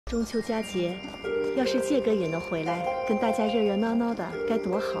中秋佳节，要是借哥也能回来，跟大家热热闹闹的，该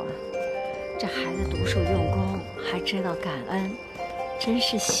多好啊！这孩子读书用功，还知道感恩，真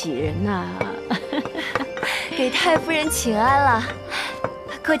是喜人呐！给太夫人请安了，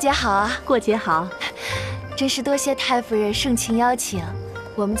过节好啊！过节好，真是多谢太夫人盛情邀请。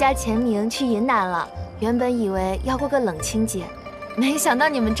我们家钱明去云南了，原本以为要过个冷清节，没想到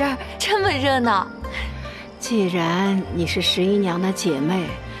你们这儿这么热闹。既然你是11娘的姐妹，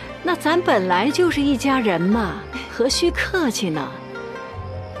那咱本来就是一家人嘛，何须客气呢？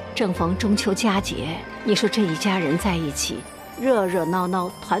正逢中秋佳节，你说这一家人在一起，热热闹闹、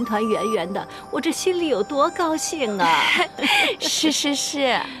团团圆圆的，我这心里有多高兴啊！是是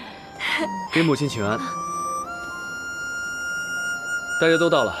是，给母亲请安。大家都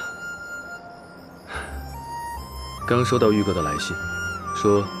到了。刚收到玉哥的来信，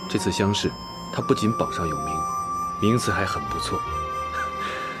说这次乡试，他不仅榜上有名，名次还很不错。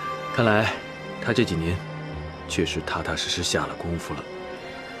看来他这几年确实踏踏实实下了功夫了。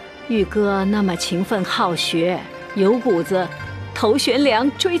玉哥那么勤奋好学，有股子头悬梁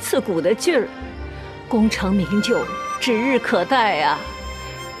锥刺股的劲儿，功成名就指日可待啊！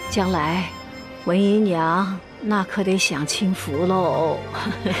将来文姨娘那可得享清福喽。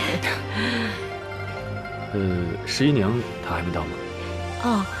11娘她还没到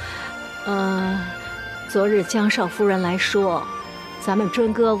吗？哦，昨日江少夫人来说，咱们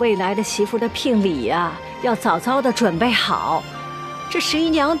尊哥未来的媳妇的聘礼呀，要早早的准备好。这11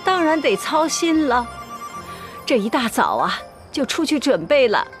娘当然得操心了，这一大早啊就出去准备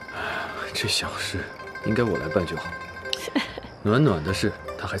了。这小事应该我来办就好，暖暖的事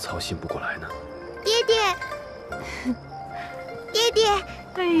她还操心不过来呢。爹爹，爹爹，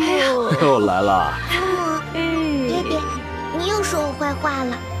哎呦，又来了。爹爹，你又说我坏话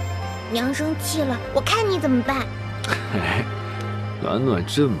了，娘生气了，我看你怎么办。哎，暖暖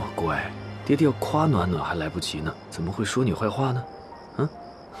这么乖，爹爹要夸暖暖还来不及呢，怎么会说你坏话呢？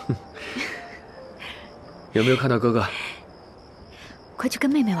有没有看到哥哥？快去跟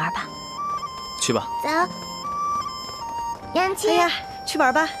妹妹玩吧。去吧。走，娘亲。哎呀，去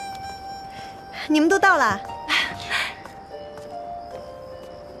玩吧。你们都到了。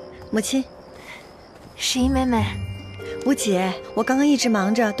母亲，十一妹妹，吴姐，我刚刚一直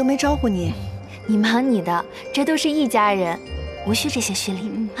忙着，都没招呼你。你忙你的，这都是一家人，无需这些虚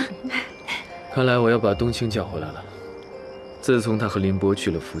礼。看来我要把冬青叫回来了。自从他和林波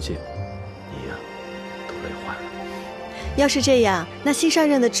去了福建，你呀，都累坏了。要是这样，那新上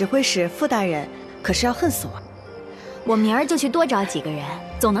任的指挥使傅大人可是要恨死我。我明儿就去多找几个人，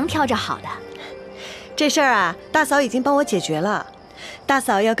总能挑着好的。这事儿啊，大嫂已经帮我解决了。大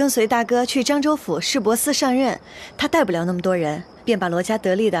嫂要跟随大哥去漳州府市舶司上任，她带不了那么多人，便把罗家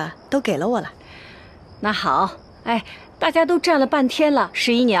得力的都给了我了。那好，哎，大家都站了半天了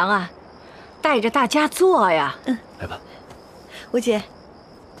，11娘啊，带着大家坐呀。来吧。吴姐，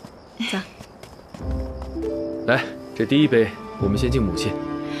走。来，这第一杯我们先敬母亲。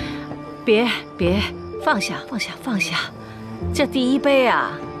别，放下，这第一杯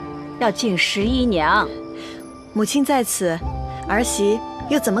啊，要敬11娘。母亲在此，儿媳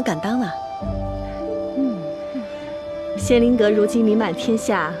又怎么敢当呢？仙灵阁如今名满天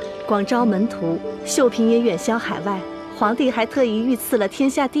下，广招门徒，秀嫔也远销海外，皇帝还特意御赐了天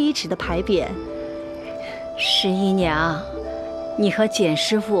下第一旨的牌匾。11娘，你和简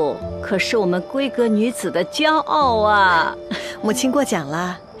师傅可是我们闺阁女子的骄傲啊！母亲过奖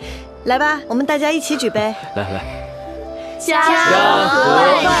了，来吧，我们大家一起举杯。来，家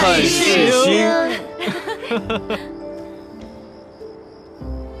和万事兴。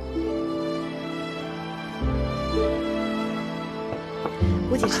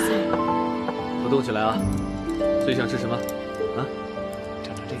吴姐吃菜。都动起来啊！最想吃什么？啊，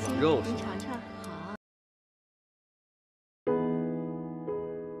尝尝这个肉是吧？